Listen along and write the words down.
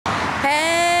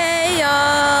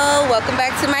welcome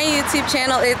back to my YouTube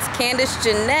channel. It's Candace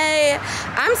Janae.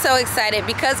 I'm so excited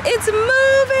because it's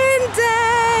moving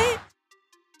day.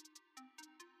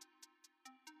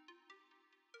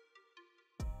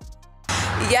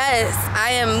 Yes,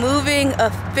 I am moving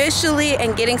officially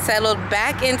and getting settled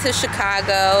back into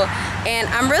Chicago, and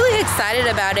I'm really excited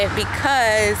about it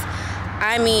because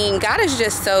I mean, God is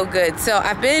just so good. So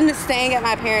I've been staying at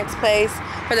my parents' place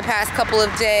for the past couple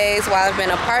of days while I've been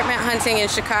apartment hunting in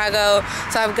Chicago.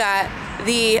 So I've got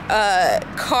the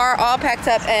car all packed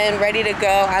up and ready to go.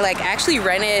 I actually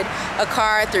rented a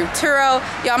car through Turo.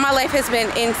 Y'all, my life has been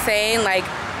insane. Like,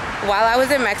 while I was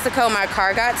in Mexico, my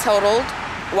car got totaled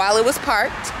while it was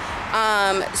parked.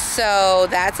 So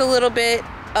that's a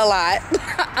lot.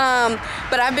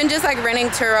 But I've been just renting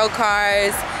Turo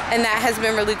cars, and that has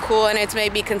been really cool, and it's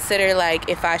made me consider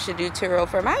if I should do Turo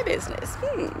for my business.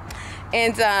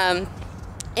 And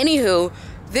anywho,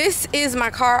 this is my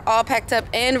car all packed up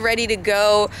and ready to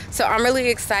go. So I'm really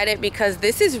excited because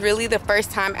this is really the first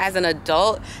time as an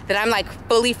adult that I'm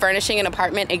fully furnishing an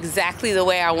apartment exactly the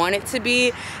way I want it to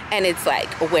be. And it's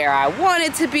where I want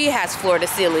it to be, has floor to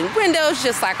ceiling windows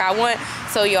just like I want.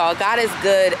 So y'all, God is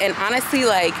good. And honestly,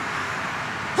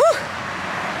 whew,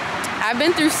 I've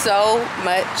been through so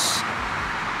much.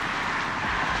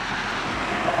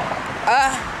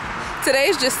 Today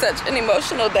is just such an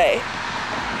emotional day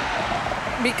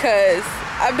because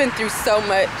I've been through so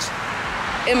much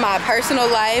in my personal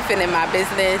life and in my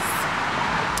business.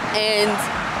 And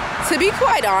to be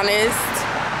quite honest,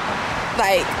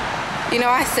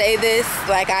 I say this,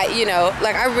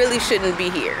 I really shouldn't be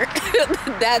here.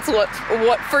 That's what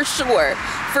for sure,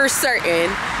 for certain.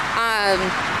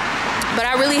 But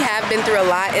I really have been through a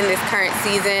lot in this current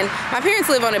season. My parents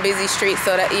live on a busy street,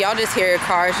 so that y'all just hear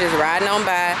cars just riding on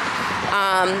by.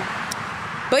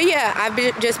 But yeah, I've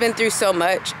just been through so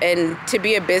much, and to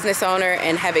be a business owner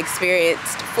and have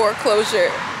experienced foreclosure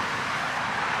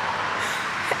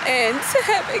and to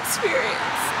have experienced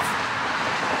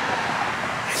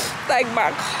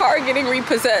my car getting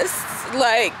repossessed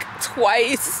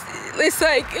twice.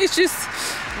 It's just,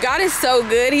 God is so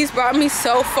good. He's brought me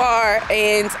so far,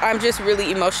 and I'm just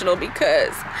really emotional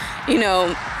because,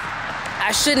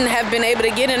 I shouldn't have been able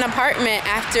to get an apartment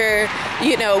after,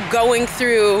 going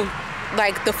through,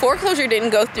 the foreclosure didn't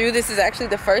go through. This is actually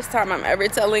the first time I'm ever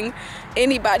telling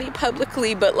anybody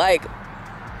publicly, but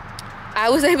I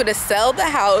was able to sell the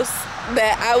house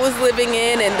that I was living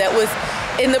in and that was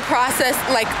in the process,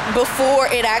 before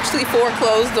it actually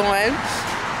foreclosed on.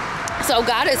 So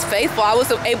God is faithful. I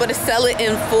was able to sell it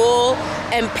in full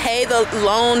and pay the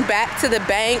loan back to the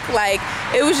bank.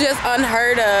 It was just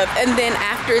unheard of. And then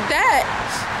after that,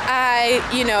 I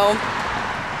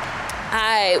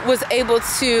was able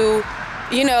to,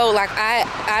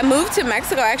 I moved to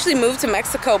Mexico. I actually moved to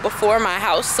Mexico before my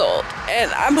house sold.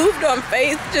 And I moved on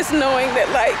faith, just knowing that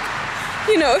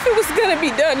if it was gonna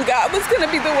be done, God was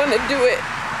gonna be the one to do it.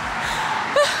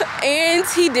 And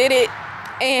he did it.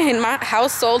 And my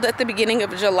house sold at the beginning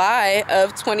of July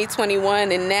of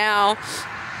 2021. And now,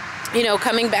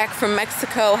 coming back from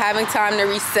Mexico, having time to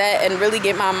reset and really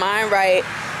get my mind right,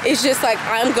 it's just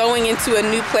I'm going into a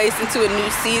new place, into a new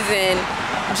season,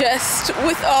 just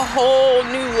with a whole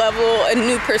new level, a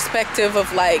new perspective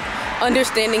of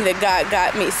understanding that God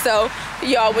got me. So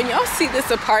y'all, when y'all see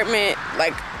this apartment,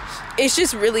 it's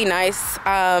just really nice.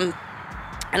 And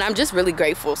I'm just really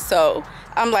grateful. So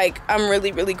I'm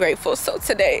really, really grateful. So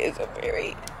today is I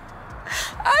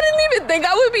didn't even think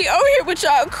I would be over here with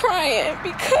y'all crying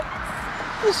because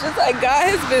it's just God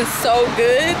has been so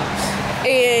good.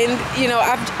 And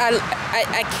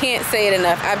I can't say it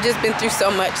enough. I've just been through so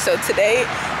much. So today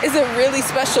is a really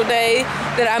special day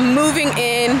that I'm moving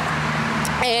in.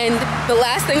 And the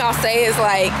last thing I'll say is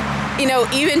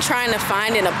even trying to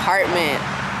find an apartment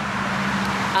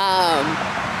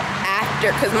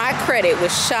because my credit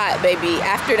was shot, baby,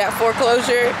 after that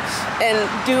foreclosure, and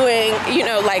doing,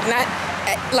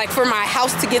 not for my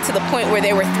house to get to the point where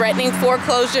they were threatening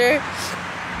foreclosure,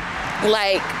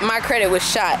 my credit was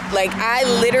shot. I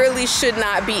literally should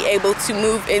not be able to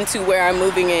move into where I'm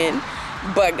moving in,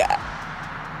 but God.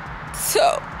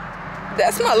 So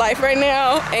that's my life right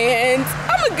now, and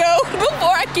I'm gonna go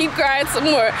before I keep crying some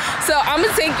more. So I'm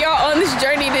gonna take y'all on this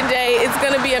journey today. It's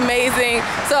gonna be amazing.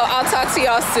 So I'll talk to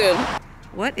y'all soon.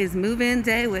 What is move-in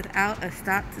day without a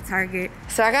stop to Target?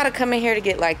 So I gotta come in here to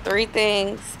get 3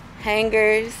 things: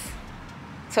 hangers,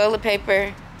 toilet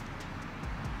paper.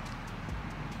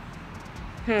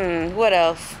 What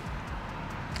else?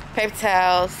 Paper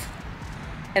towels,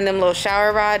 and them little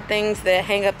shower rod things that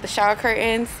hang up the shower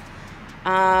curtains.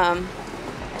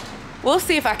 We'll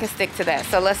see if I can stick to that.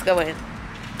 So let's go in.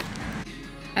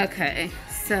 Okay,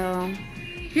 so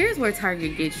here's where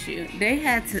Target gets you. They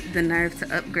had the nerve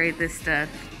to upgrade this stuff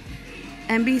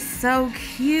and be so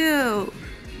cute.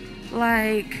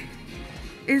 Like,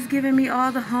 it's giving me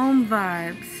all the home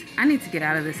vibes. I need to get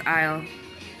out of this aisle,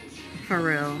 for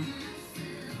real.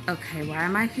 Okay, why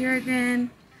am I here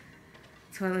again?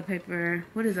 Toilet paper,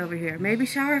 what is over here? Maybe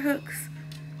shower hooks?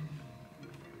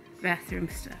 Bathroom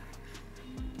stuff.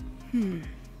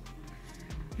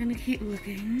 Gonna keep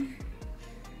looking.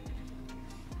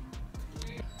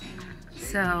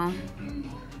 So,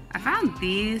 I found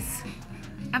these.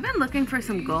 I've been looking for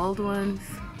some gold ones.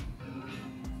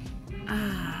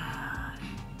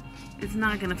 It's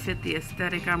not gonna fit the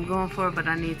aesthetic I'm going for, but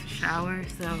I need to shower,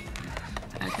 so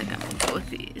I think I'm gonna go with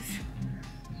these.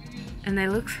 And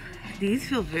these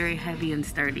feel very heavy and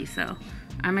sturdy, so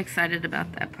I'm excited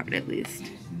about that part at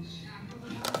least.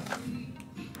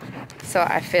 So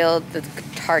I failed the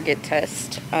Target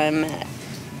test.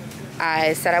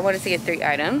 I said I wanted to get 3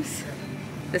 items.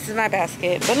 This is my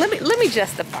basket, but let me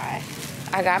justify.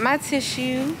 I got my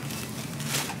tissue,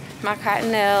 my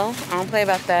cottonelle. I don't play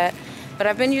about that. But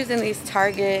I've been using these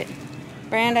Target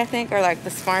brand, I think, or like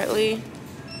the Smartly.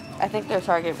 I think they're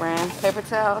Target brand paper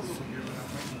towels.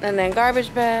 And then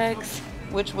garbage bags,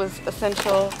 which was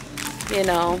essential. You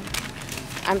know,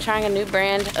 I'm trying a new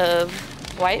brand of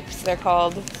wipes. They're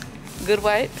called Good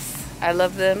Wipes. I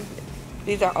love them.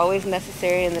 These are always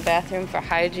necessary in the bathroom for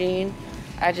hygiene.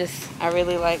 I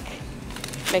really like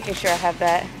making sure I have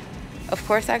that. Of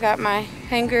course, I got my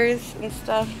hangers and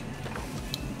stuff.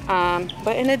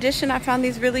 But in addition, I found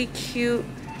these really cute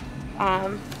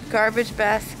garbage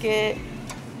basket,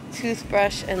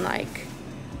 toothbrush, and like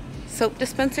soap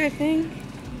dispenser thing.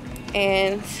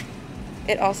 And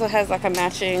it also has like a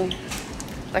matching,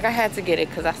 like I had to get it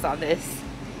because I saw this.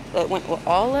 But it went with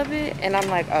all of it, and I'm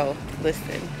like, oh,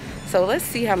 listen. So let's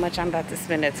see how much I'm about to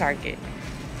spend at Target.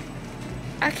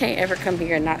 I can't ever come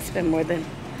here and not spend more than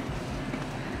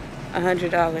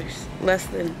 $100, less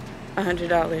than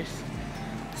 $100.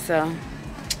 So,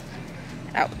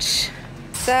 ouch.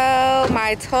 So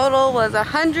my total was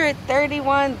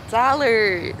 $131.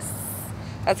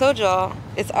 I told y'all,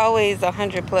 it's always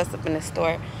 100 plus up in the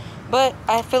store. But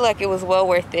I feel like it was well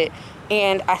worth it.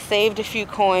 And I saved a few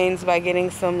coins by getting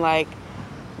some, like,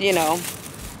 you know,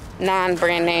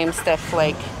 non-brand name stuff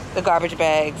like the garbage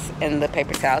bags and the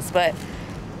paper towels. But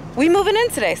we moving in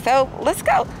today, so let's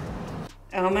go.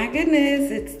 Oh my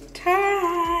goodness, it's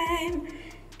time.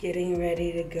 Getting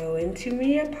ready to go into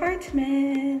my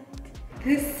apartment.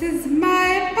 This is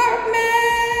my apartment.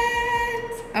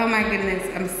 Oh my goodness,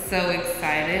 I'm so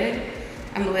excited.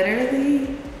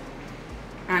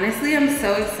 Honestly, I'm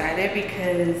so excited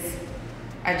because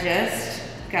I just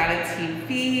got a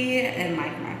TV and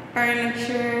like my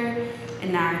furniture,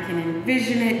 and now I can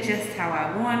envision it just how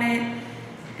I want it.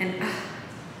 And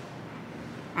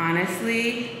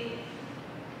honestly,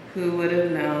 who would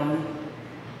have known?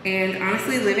 And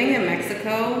honestly, living in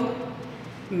Mexico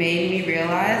made me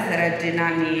realize that I did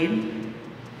not need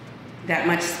that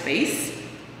much space.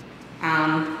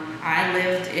 I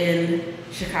lived in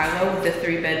Chicago with a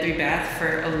 3-bed, 3-bath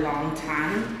for a long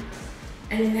time.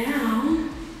 And now,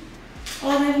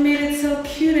 oh, they've made it so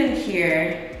cute in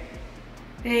here.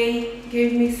 They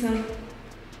gave me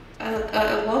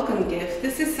a welcome gift.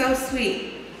 This is so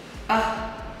sweet.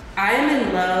 I am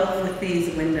in love with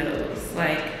these windows.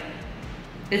 Like,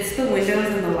 it's the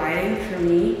windows and the lighting for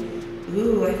me.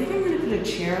 Ooh, I think I'm gonna put a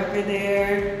chair over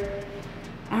there.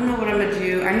 I don't know what I'm gonna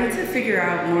do. I need to figure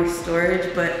out more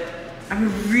storage, but I'm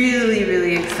really,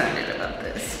 really excited about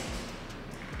this.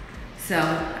 So,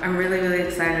 I'm really, really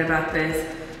excited about this.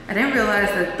 I didn't realize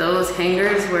that those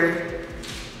things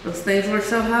were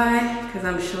so high, because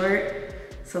I'm short.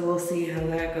 So we'll see how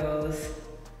that goes.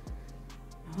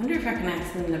 I wonder if I can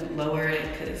ask them to lower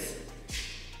it, because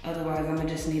otherwise I'm gonna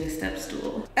just need a step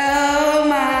stool. Oh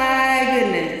my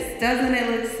goodness. Doesn't it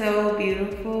look so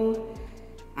beautiful?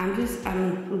 I'm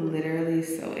literally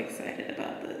so excited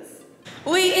about this.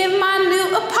 We in my new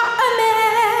apartment.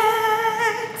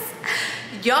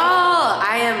 Y'all,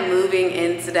 I am moving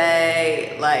in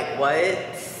today. Like, what?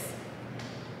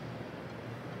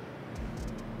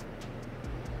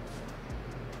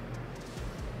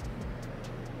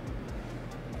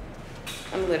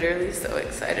 I'm literally so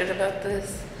excited about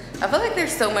this. I feel like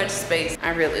there's so much space. I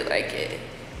really like it.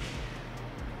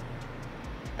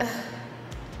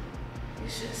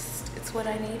 It's what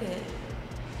I needed.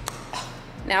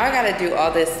 Now I gotta do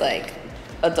all this like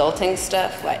adulting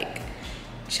stuff, like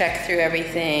check through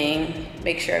everything,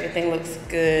 make sure everything looks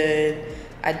good,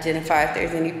 identify if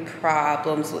there's any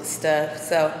problems with stuff.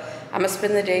 So I'm gonna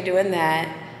spend the day doing that.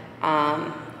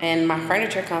 and my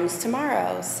furniture comes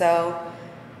tomorrow. So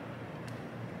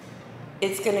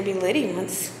it's gonna be litty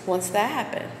once that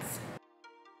happens.